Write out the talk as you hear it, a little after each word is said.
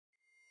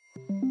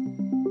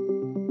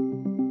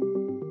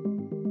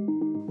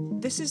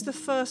This is the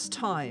first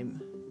time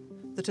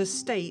that a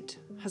state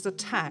has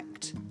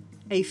attacked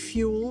a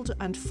fueled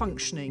and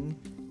functioning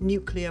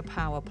nuclear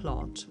power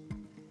plant.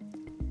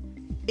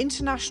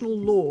 International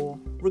law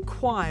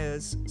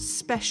requires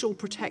special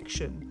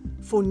protection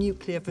for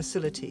nuclear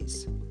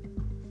facilities,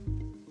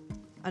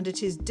 and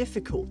it is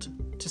difficult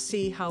to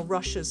see how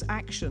Russia's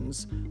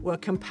actions were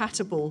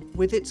compatible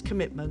with its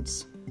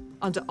commitments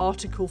under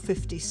Article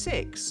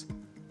 56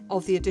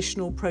 of the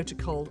Additional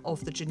Protocol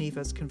of the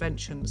Geneva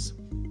Conventions.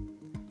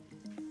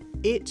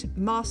 It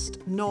must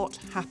not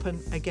happen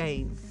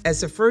again.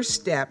 As a first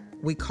step,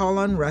 we call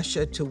on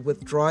Russia to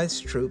withdraw its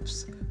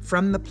troops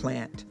from the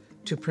plant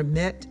to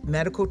permit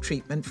medical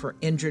treatment for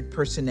injured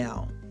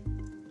personnel,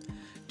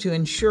 to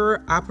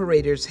ensure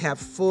operators have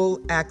full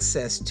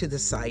access to the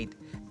site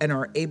and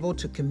are able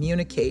to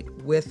communicate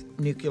with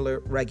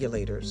nuclear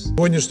regulators.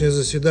 Сегодняшнее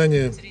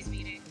заседание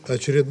 –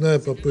 очередная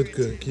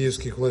попытка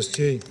киевских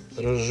властей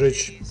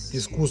разжечь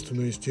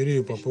искусственную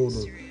истерию по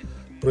поводу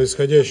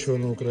происходящего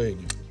на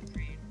Украине.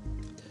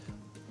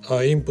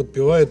 А им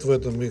подпевает в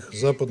этом их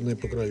западные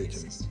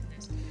покровители.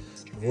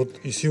 Вот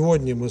и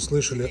сегодня мы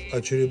слышали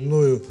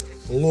очередную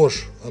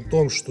ложь о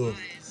том, что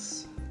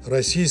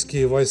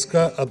российские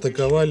войска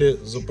атаковали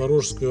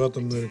Запорожскую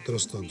атомную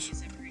электростанцию.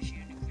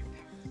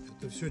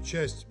 Это все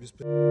часть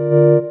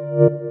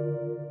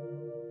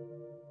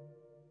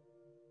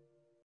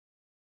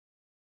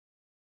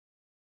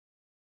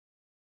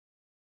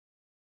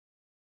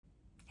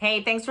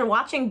Hey, thanks for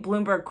watching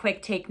Bloomberg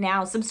Quicktake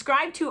Now.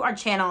 Subscribe to our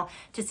channel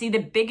to see the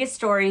biggest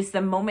stories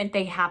the moment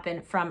they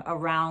happen from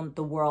around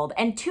the world.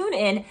 And tune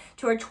in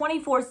to our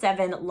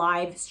 24/7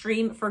 live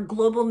stream for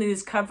global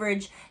news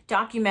coverage,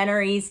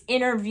 documentaries,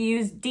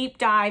 interviews, deep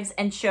dives,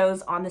 and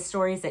shows on the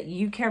stories that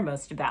you care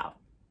most about.